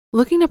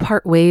Looking to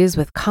part ways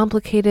with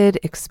complicated,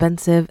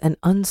 expensive, and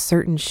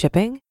uncertain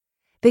shipping?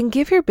 Then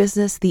give your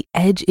business the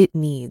edge it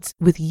needs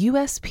with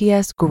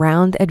USPS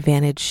Ground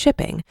Advantage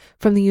shipping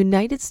from the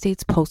United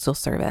States Postal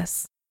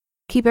Service.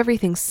 Keep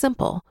everything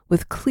simple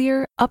with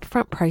clear,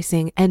 upfront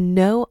pricing and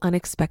no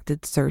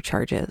unexpected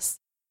surcharges.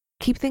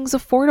 Keep things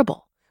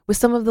affordable with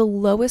some of the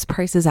lowest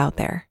prices out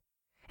there.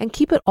 And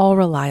keep it all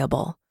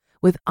reliable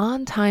with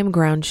on-time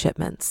ground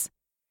shipments.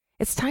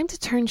 It's time to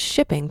turn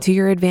shipping to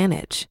your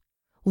advantage.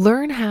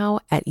 Learn how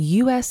at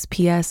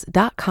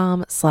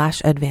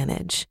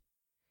USPS.com/advantage.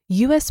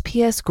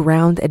 USPS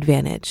Ground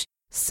Advantage.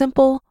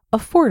 Simple,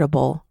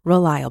 affordable,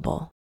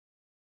 reliable.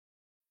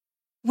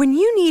 When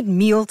you need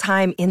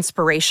mealtime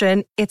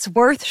inspiration, it's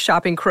worth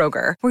shopping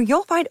Kroger, where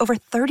you'll find over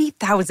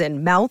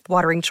 30,000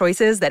 mouth-watering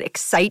choices that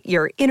excite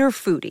your inner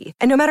foodie.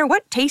 And no matter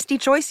what tasty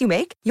choice you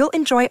make, you'll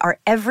enjoy our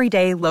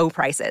everyday low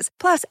prices,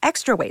 plus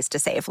extra ways to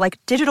save, like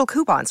digital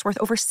coupons worth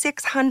over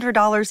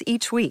 $600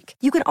 each week.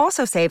 You can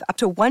also save up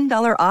to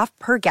 $1 off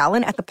per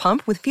gallon at the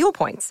pump with fuel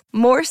points.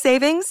 More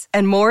savings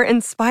and more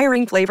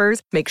inspiring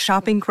flavors make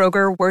shopping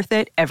Kroger worth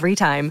it every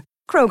time.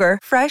 Kroger,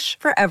 fresh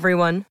for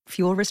everyone.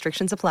 Fuel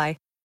restrictions apply.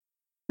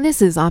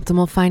 This is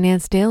Optimal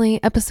Finance Daily,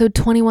 episode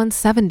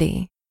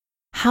 2170.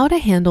 How to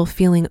Handle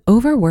Feeling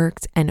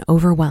Overworked and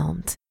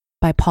Overwhelmed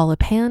by Paula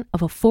Pant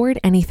of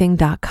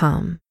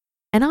AffordAnything.com.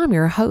 And I'm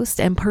your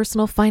host and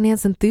personal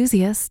finance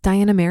enthusiast,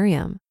 Diana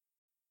Merriam.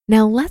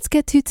 Now let's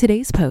get to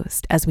today's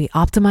post as we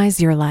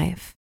optimize your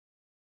life.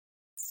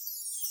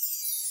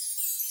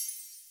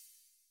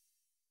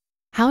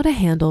 How to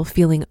Handle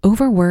Feeling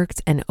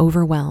Overworked and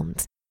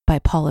Overwhelmed by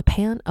Paula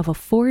Pant of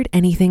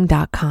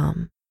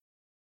AffordAnything.com.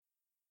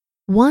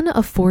 One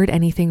Afford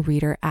Anything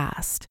reader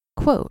asked,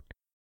 quote,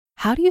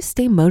 "How do you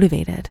stay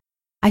motivated?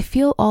 I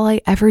feel all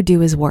I ever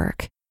do is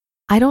work.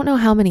 I don't know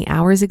how many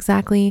hours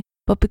exactly,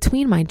 but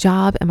between my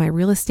job and my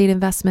real estate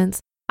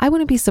investments, I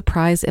wouldn't be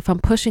surprised if I'm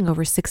pushing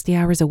over 60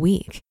 hours a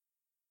week.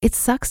 It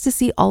sucks to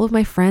see all of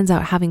my friends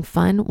out having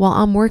fun while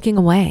I'm working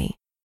away.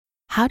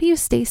 How do you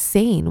stay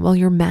sane while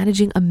you're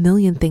managing a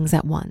million things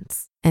at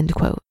once?" End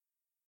quote.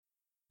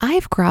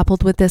 I've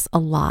grappled with this a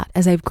lot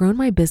as I've grown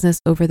my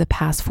business over the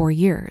past 4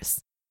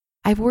 years.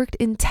 I've worked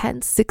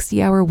intense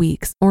 60-hour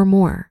weeks or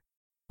more.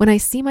 When I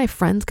see my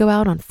friends go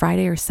out on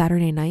Friday or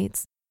Saturday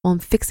nights while I'm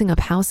fixing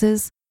up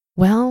houses,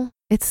 well,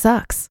 it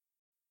sucks.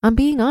 I'm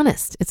being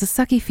honest, it's a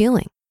sucky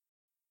feeling.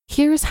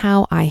 Here's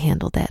how I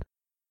handled it.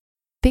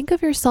 Think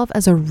of yourself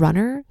as a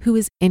runner who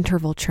is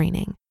interval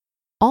training.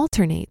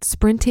 Alternate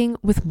sprinting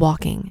with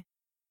walking.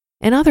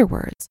 In other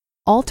words,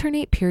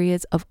 alternate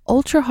periods of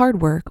ultra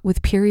hard work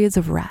with periods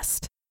of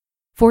rest.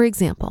 For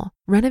example,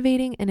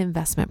 renovating an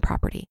investment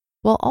property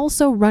while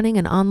also running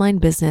an online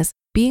business,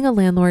 being a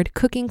landlord,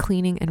 cooking,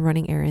 cleaning, and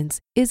running errands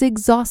is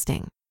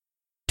exhausting.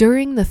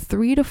 During the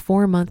 3 to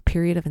 4 month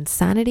period of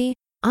insanity,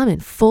 I'm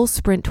in full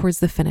sprint towards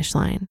the finish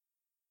line.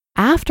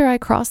 After I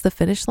cross the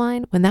finish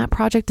line, when that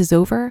project is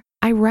over,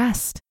 I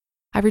rest.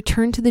 I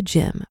return to the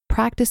gym,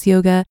 practice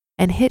yoga,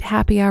 and hit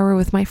happy hour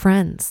with my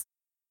friends.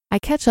 I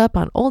catch up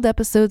on old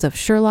episodes of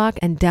Sherlock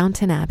and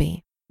Downton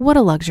Abbey. What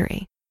a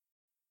luxury.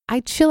 I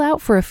chill out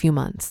for a few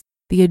months.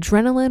 The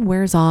adrenaline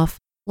wears off.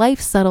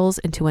 Life settles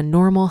into a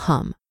normal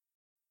hum.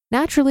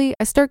 Naturally,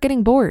 I start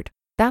getting bored.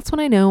 That's when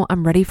I know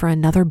I'm ready for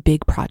another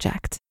big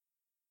project.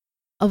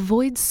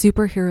 Avoid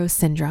superhero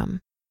syndrome.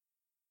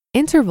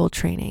 Interval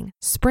training,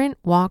 sprint,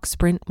 walk,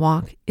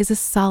 is a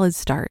solid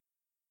start.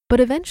 But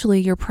eventually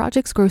your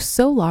projects grow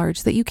so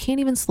large that you can't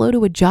even slow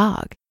to a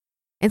jog.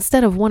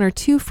 Instead of 1 or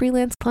 2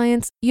 freelance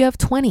clients, you have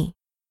 20.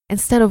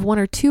 Instead of 1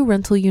 or 2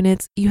 rental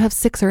units, you have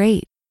 6 or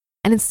 8.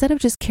 And instead of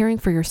just caring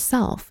for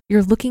yourself,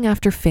 you're looking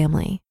after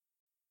family.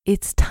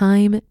 It's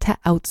time to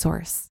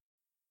outsource.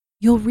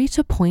 You'll reach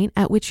a point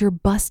at which you're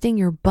busting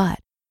your butt,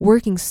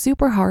 working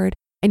super hard,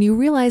 and you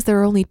realize there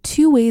are only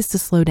 2 ways to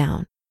slow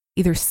down,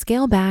 either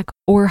scale back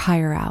or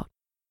hire out.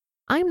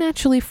 I'm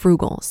naturally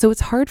frugal, so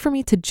it's hard for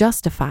me to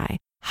justify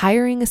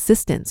hiring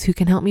assistants who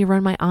can help me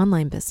run my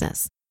online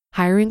business,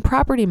 hiring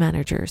property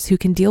managers who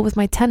can deal with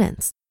my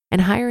tenants,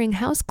 and hiring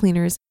house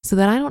cleaners so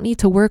that I don't need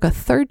to work a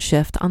 3rd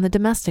shift on the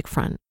domestic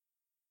front.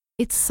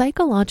 It's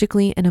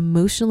psychologically and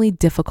emotionally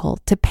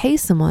difficult to pay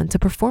someone to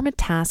perform a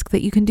task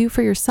that you can do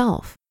for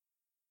yourself.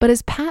 But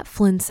as Pat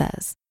Flynn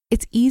says,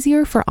 it's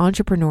easier for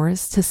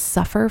entrepreneurs to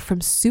suffer from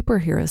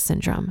superhero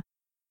syndrome.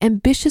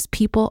 Ambitious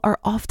people are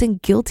often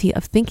guilty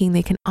of thinking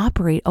they can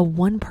operate a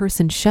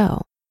one-person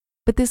show,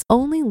 but this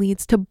only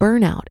leads to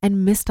burnout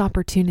and missed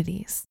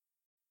opportunities.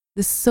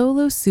 The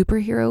solo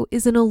superhero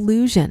is an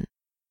illusion.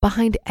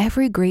 Behind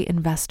every great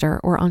investor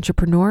or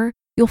entrepreneur,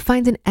 you'll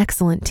find an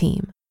excellent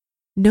team.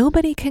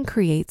 Nobody can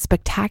create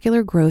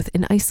spectacular growth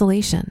in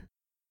isolation.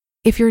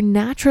 If you're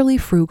naturally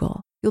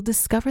frugal, you'll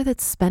discover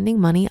that spending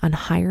money on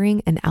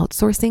hiring and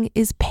outsourcing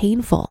is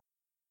painful.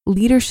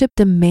 Leadership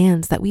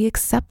demands that we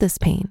accept this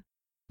pain.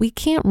 We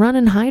can't run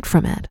and hide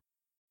from it.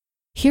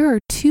 Here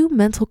are 2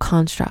 mental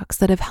constructs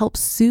that have helped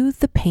soothe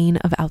the pain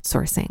of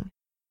outsourcing.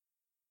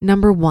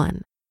 Number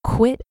 1,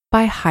 quit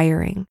by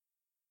hiring.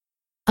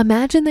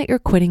 Imagine that you're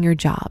quitting your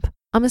job.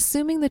 I'm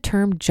assuming the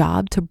term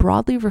job to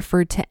broadly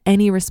refer to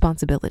any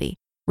responsibility,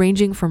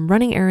 ranging from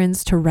running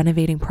errands to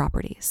renovating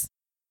properties.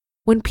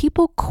 When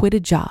people quit a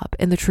job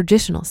in the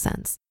traditional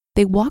sense,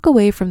 they walk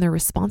away from their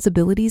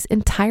responsibilities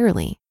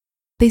entirely.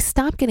 They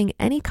stop getting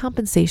any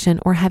compensation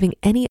or having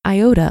any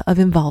iota of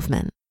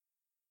involvement.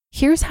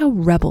 Here's how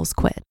rebels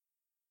quit.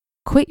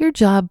 Quit your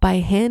job by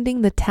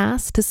handing the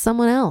task to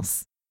someone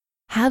else.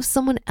 Have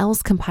someone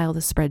else compile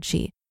the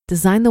spreadsheet,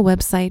 design the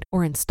website,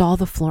 or install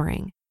the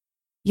flooring.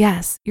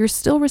 Yes, you're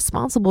still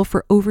responsible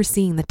for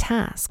overseeing the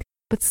task,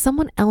 but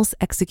someone else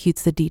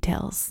executes the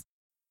details.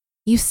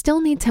 You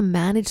still need to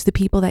manage the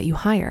people that you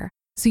hire,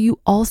 so you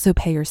also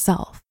pay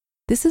yourself.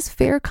 This is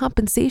fair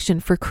compensation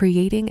for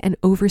creating and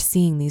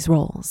overseeing these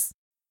roles.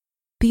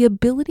 The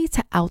ability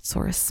to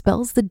outsource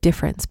spells the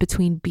difference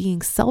between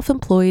being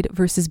self-employed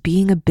versus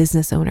being a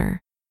business owner.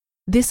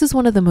 This is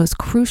one of the most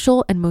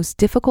crucial and most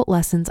difficult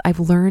lessons I've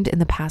learned in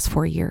the past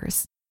 4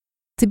 years.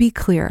 To be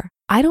clear,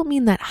 I don't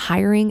mean that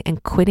hiring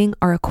and quitting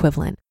are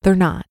equivalent. They're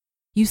not.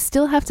 You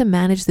still have to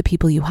manage the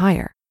people you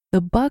hire.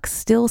 The buck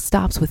still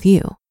stops with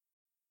you.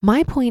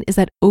 My point is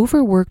that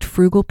overworked,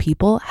 frugal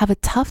people have a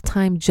tough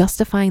time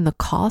justifying the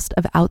cost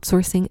of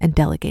outsourcing and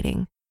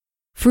delegating.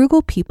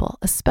 Frugal people,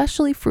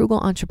 especially frugal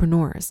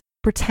entrepreneurs,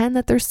 pretend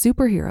that they're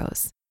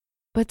superheroes.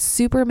 But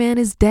Superman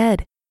is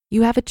dead.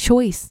 You have a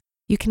choice.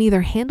 You can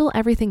either handle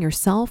everything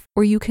yourself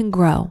or you can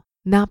grow,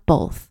 not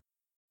both.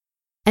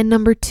 And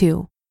number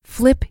 2,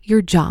 flip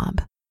your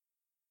job.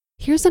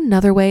 Here's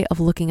another way of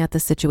looking at the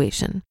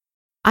situation.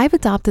 I've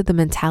adopted the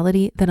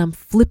mentality that I'm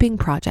flipping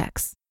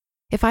projects.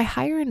 If I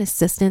hire an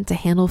assistant to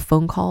handle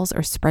phone calls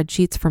or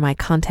spreadsheets for my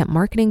content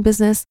marketing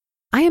business,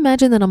 I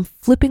imagine that I'm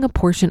flipping a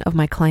portion of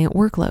my client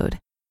workload.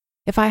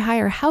 If I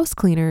hire house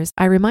cleaners,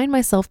 I remind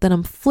myself that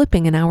I'm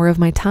flipping an hour of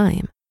my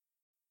time.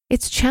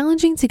 It's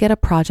challenging to get a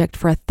project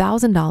for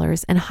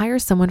 $1,000 and hire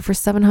someone for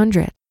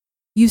 $700.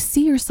 You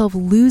see yourself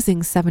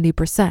losing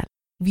 70%,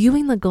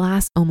 viewing the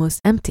glass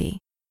almost empty.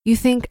 You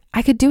think,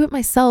 I could do it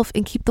myself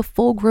and keep the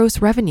full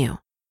gross revenue.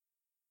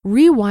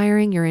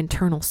 Rewiring your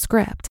internal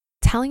script,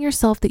 telling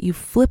yourself that you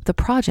flipped the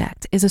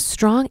project is a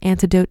strong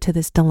antidote to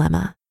this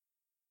dilemma.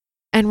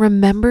 And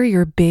remember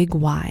your big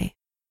why.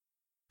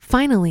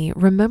 Finally,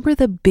 remember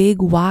the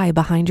big why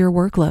behind your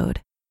workload.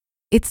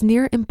 It's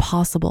near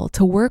impossible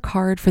to work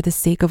hard for the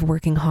sake of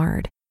working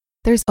hard.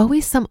 There's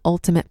always some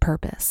ultimate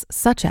purpose,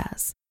 such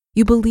as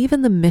you believe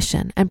in the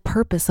mission and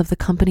purpose of the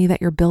company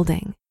that you're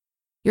building.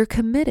 You're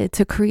committed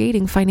to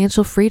creating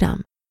financial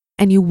freedom,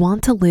 and you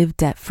want to live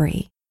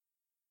debt-free.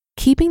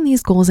 Keeping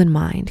these goals in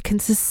mind can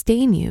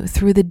sustain you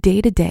through the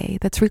day-to-day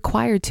that's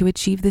required to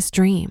achieve this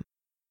dream.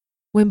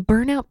 When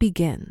burnout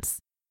begins,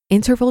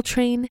 interval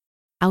train,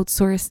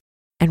 outsource,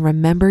 and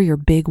remember your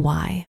big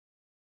why.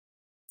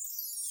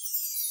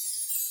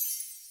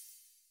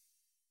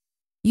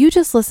 You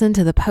just listened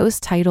to the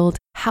post titled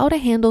How to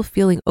Handle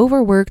Feeling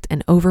Overworked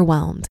and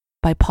Overwhelmed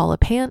by Paula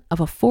Pant of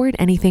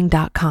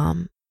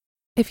AffordAnything.com.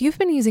 If you've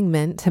been using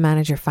Mint to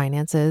manage your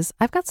finances,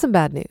 I've got some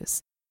bad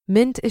news.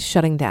 Mint is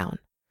shutting down.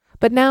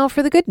 But now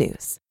for the good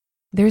news.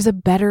 There's a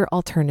better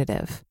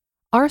alternative.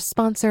 Our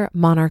sponsor,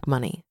 Monarch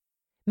Money.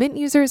 Mint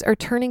users are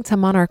turning to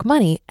Monarch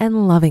Money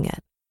and loving it.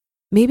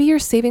 Maybe you're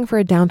saving for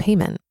a down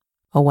payment,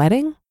 a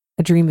wedding,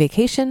 a dream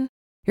vacation,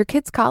 your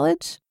kid's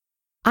college.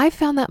 I've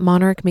found that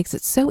Monarch makes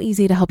it so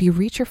easy to help you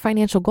reach your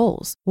financial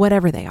goals,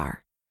 whatever they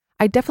are.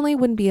 I definitely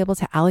wouldn't be able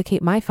to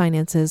allocate my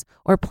finances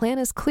or plan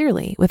as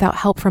clearly without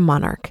help from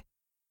Monarch.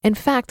 In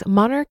fact,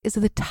 Monarch is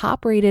the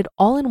top-rated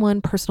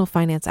all-in-one personal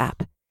finance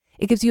app.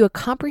 It gives you a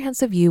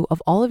comprehensive view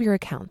of all of your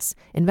accounts,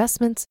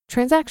 investments,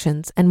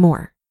 transactions, and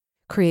more.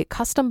 Create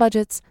custom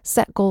budgets,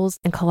 set goals,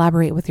 and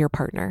collaborate with your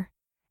partner.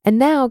 And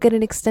now get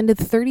an extended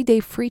 30-day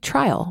free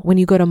trial when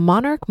you go to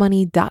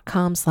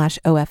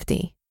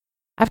monarchmoney.com/OFD.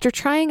 After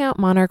trying out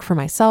Monarch for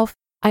myself,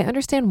 I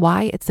understand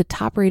why it's the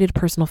top-rated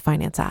personal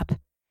finance app.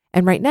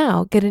 And right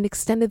now, get an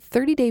extended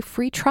 30-day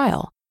free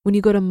trial when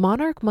you go to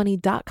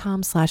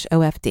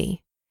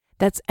monarchmoney.com/OFD.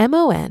 That's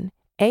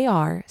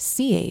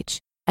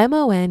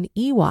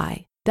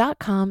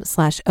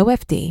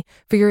monarchmoney.com/OFD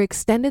for your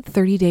extended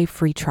 30-day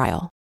free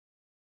trial.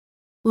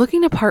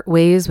 Looking to part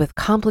ways with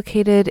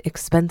complicated,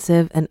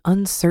 expensive, and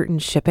uncertain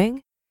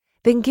shipping?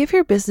 Then give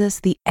your business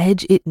the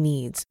edge it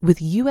needs with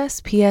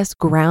USPS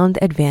Ground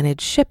Advantage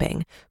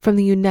shipping from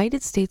the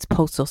United States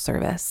Postal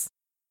Service.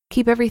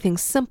 Keep everything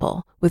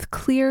simple with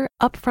clear,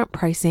 upfront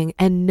pricing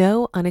and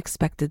no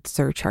unexpected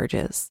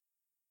surcharges.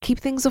 Keep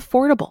things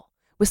affordable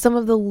with some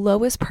of the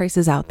lowest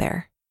prices out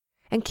there.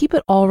 And keep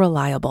it all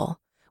reliable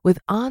with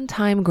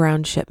on-time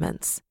ground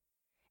shipments.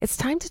 It's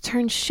time to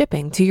turn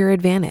shipping to your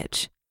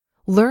advantage.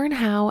 Learn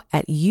how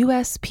at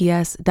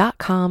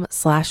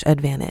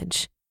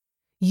USPS.com/advantage.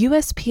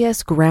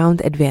 USPS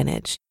Ground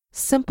Advantage.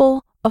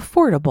 Simple,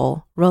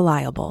 affordable,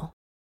 reliable.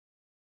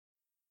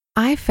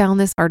 I found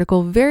this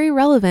article very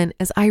relevant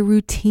as I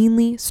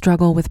routinely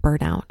struggle with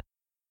burnout.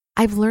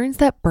 I've learned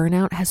that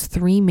burnout has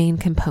 3 main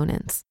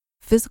components: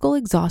 physical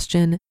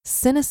exhaustion,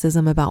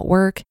 cynicism about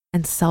work,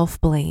 and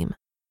self-blame.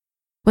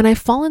 When I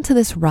fall into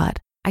this rut,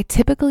 I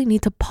typically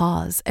need to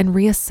pause and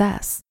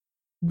reassess.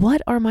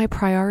 What are my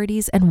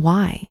priorities and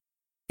why?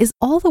 Is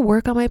all the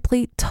work on my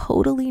plate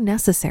totally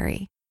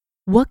necessary?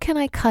 What can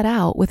I cut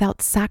out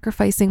without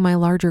sacrificing my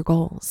larger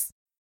goals?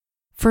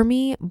 For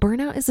me,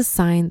 burnout is a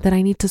sign that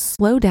I need to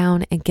slow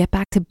down and get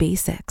back to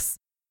basics.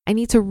 I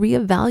need to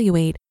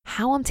reevaluate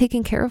how I'm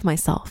taking care of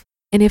myself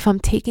and if I'm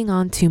taking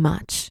on too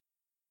much.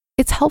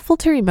 It's helpful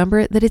to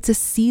remember that it's a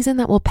season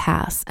that will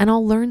pass and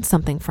I'll learn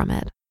something from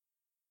it.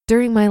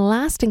 During my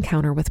last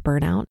encounter with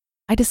burnout,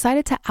 I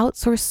decided to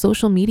outsource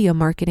social media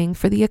marketing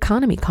for the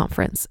Economy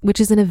Conference, which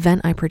is an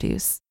event I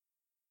produce.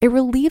 It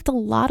relieved a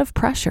lot of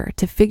pressure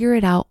to figure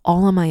it out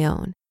all on my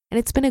own, and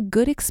it's been a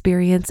good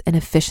experience and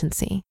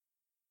efficiency.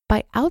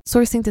 By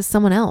outsourcing to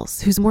someone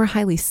else who's more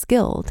highly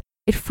skilled,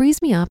 it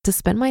frees me up to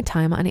spend my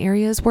time on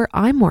areas where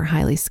I'm more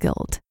highly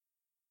skilled.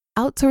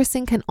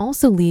 Outsourcing can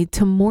also lead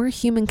to more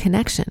human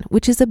connection,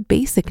 which is a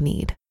basic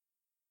need.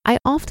 I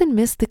often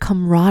miss the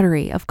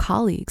camaraderie of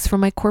colleagues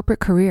from my corporate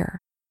career,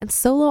 and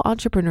solo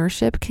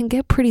entrepreneurship can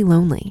get pretty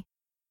lonely.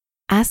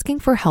 Asking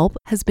for help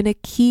has been a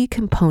key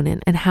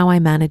component in how I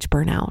manage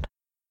burnout.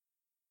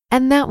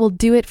 And that will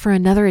do it for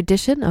another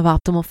edition of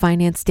Optimal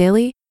Finance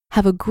Daily.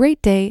 Have a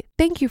great day.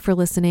 Thank you for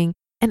listening,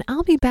 and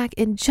I'll be back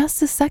in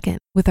just a second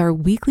with our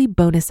weekly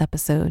bonus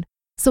episode.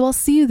 So I'll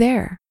see you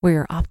there where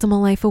your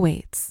optimal life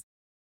awaits.